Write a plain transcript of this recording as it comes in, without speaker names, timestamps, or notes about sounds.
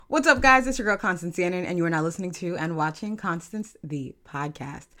What's up, guys? It's your girl, Constance Shannon, and you are now listening to and watching Constance, the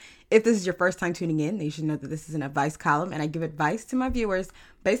podcast. If this is your first time tuning in, then you should know that this is an advice column, and I give advice to my viewers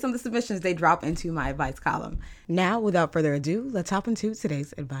based on the submissions they drop into my advice column. Now, without further ado, let's hop into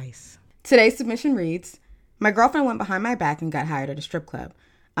today's advice. Today's submission reads, my girlfriend went behind my back and got hired at a strip club.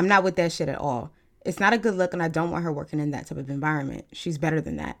 I'm not with that shit at all. It's not a good look, and I don't want her working in that type of environment. She's better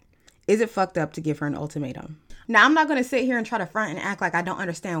than that. Is it fucked up to give her an ultimatum? Now, I'm not going to sit here and try to front and act like I don't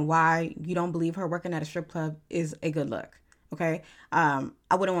understand why you don't believe her working at a strip club is a good look. Okay. I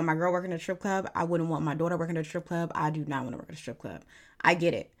wouldn't want my girl working at a strip club. I wouldn't want my daughter working at a strip club. I do not want to work at a strip club. I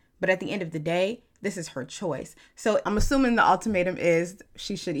get it. But at the end of the day, this is her choice. So I'm assuming the ultimatum is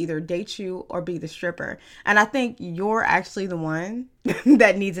she should either date you or be the stripper. And I think you're actually the one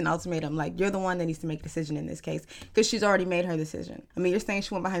that needs an ultimatum. Like, you're the one that needs to make a decision in this case because she's already made her decision. I mean, you're saying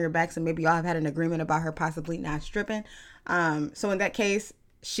she went behind your back, so maybe y'all have had an agreement about her possibly not stripping. So in that case,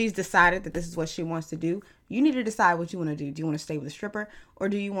 she's decided that this is what she wants to do. You need to decide what you want to do. Do you want to stay with the stripper or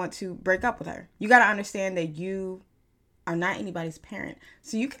do you want to break up with her? You got to understand that you are not anybody's parent.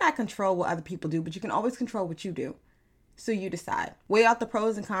 So you cannot control what other people do, but you can always control what you do. So you decide. Weigh out the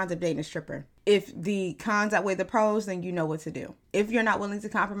pros and cons of dating a stripper. If the cons outweigh the pros, then you know what to do. If you're not willing to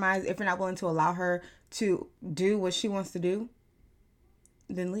compromise, if you're not willing to allow her to do what she wants to do,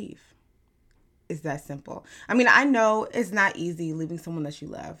 then leave. It's that simple. I mean, I know it's not easy leaving someone that you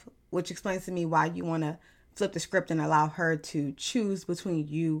love, which explains to me why you want to flip the script and allow her to choose between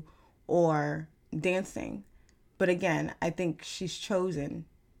you or dancing. But again, I think she's chosen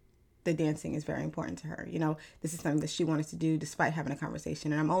the dancing is very important to her. You know, this is something that she wanted to do despite having a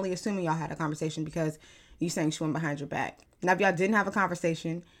conversation. And I'm only assuming y'all had a conversation because you saying she went behind your back. Now, if y'all didn't have a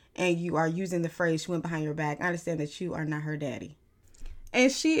conversation and you are using the phrase she went behind your back, I understand that you are not her daddy.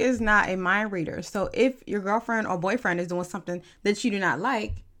 And she is not a mind reader. So if your girlfriend or boyfriend is doing something that you do not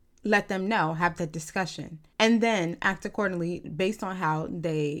like, let them know, have that discussion, and then act accordingly based on how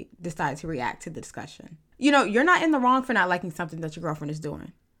they decide to react to the discussion. You know, you're not in the wrong for not liking something that your girlfriend is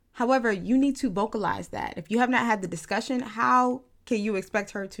doing. However, you need to vocalize that. If you have not had the discussion, how can you expect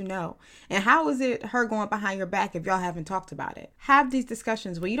her to know? And how is it her going behind your back if y'all haven't talked about it? Have these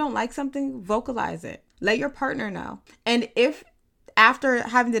discussions. When you don't like something, vocalize it. Let your partner know. And if after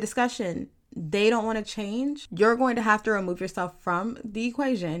having the discussion, they don't want to change, you're going to have to remove yourself from the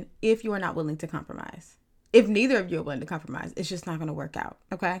equation if you are not willing to compromise. If neither of you are willing to compromise, it's just not going to work out,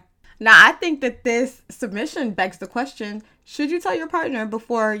 okay? Now, I think that this submission begs the question, should you tell your partner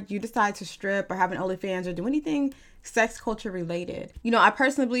before you decide to strip or have an OnlyFans or do anything sex culture related? You know, I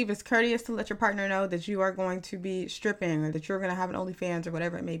personally believe it's courteous to let your partner know that you are going to be stripping or that you're going to have an OnlyFans or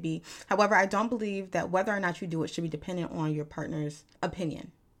whatever it may be. However, I don't believe that whether or not you do it should be dependent on your partner's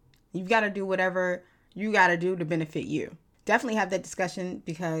opinion. You've got to do whatever you got to do to benefit you. Definitely have that discussion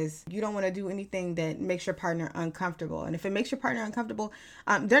because you don't want to do anything that makes your partner uncomfortable. And if it makes your partner uncomfortable,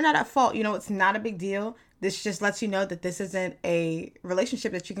 they're not at fault. You know, it's not a big deal. This just lets you know that this isn't a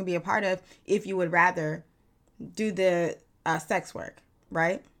relationship that you can be a part of if you would rather do the sex work,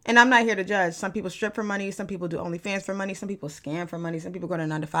 right? And I'm not here to judge. Some people strip for money. Some people do OnlyFans for money. Some people scam for money. Some people go to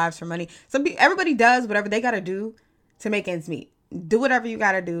 9-to-5s for money. Everybody does whatever they got to do to make ends meet. Do whatever you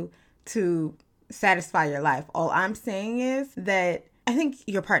got to do to satisfy your life. All I'm saying is that I think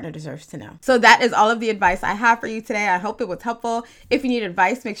your partner deserves to know. So that is all of the advice I have for you today. I hope it was helpful. If you need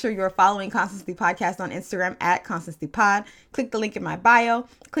advice, make sure you are following Constance the Podcast on Instagram at Constance the Pod. Click the link in my bio.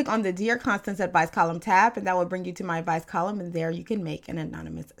 Click on the Dear Constance Advice column tab, and that will bring you to my advice column, and there you can make an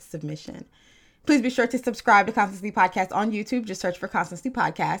anonymous submission. Please be sure to subscribe to Constance the Podcast on YouTube. Just search for Constance the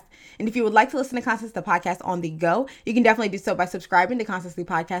Podcast. And if you would like to listen to Constance the Podcast on the go, you can definitely do so by subscribing to Constance the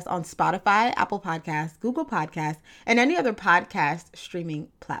Podcast on Spotify, Apple Podcasts, Google Podcasts, and any other podcast streaming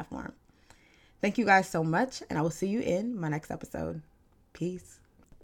platform. Thank you guys so much, and I will see you in my next episode. Peace.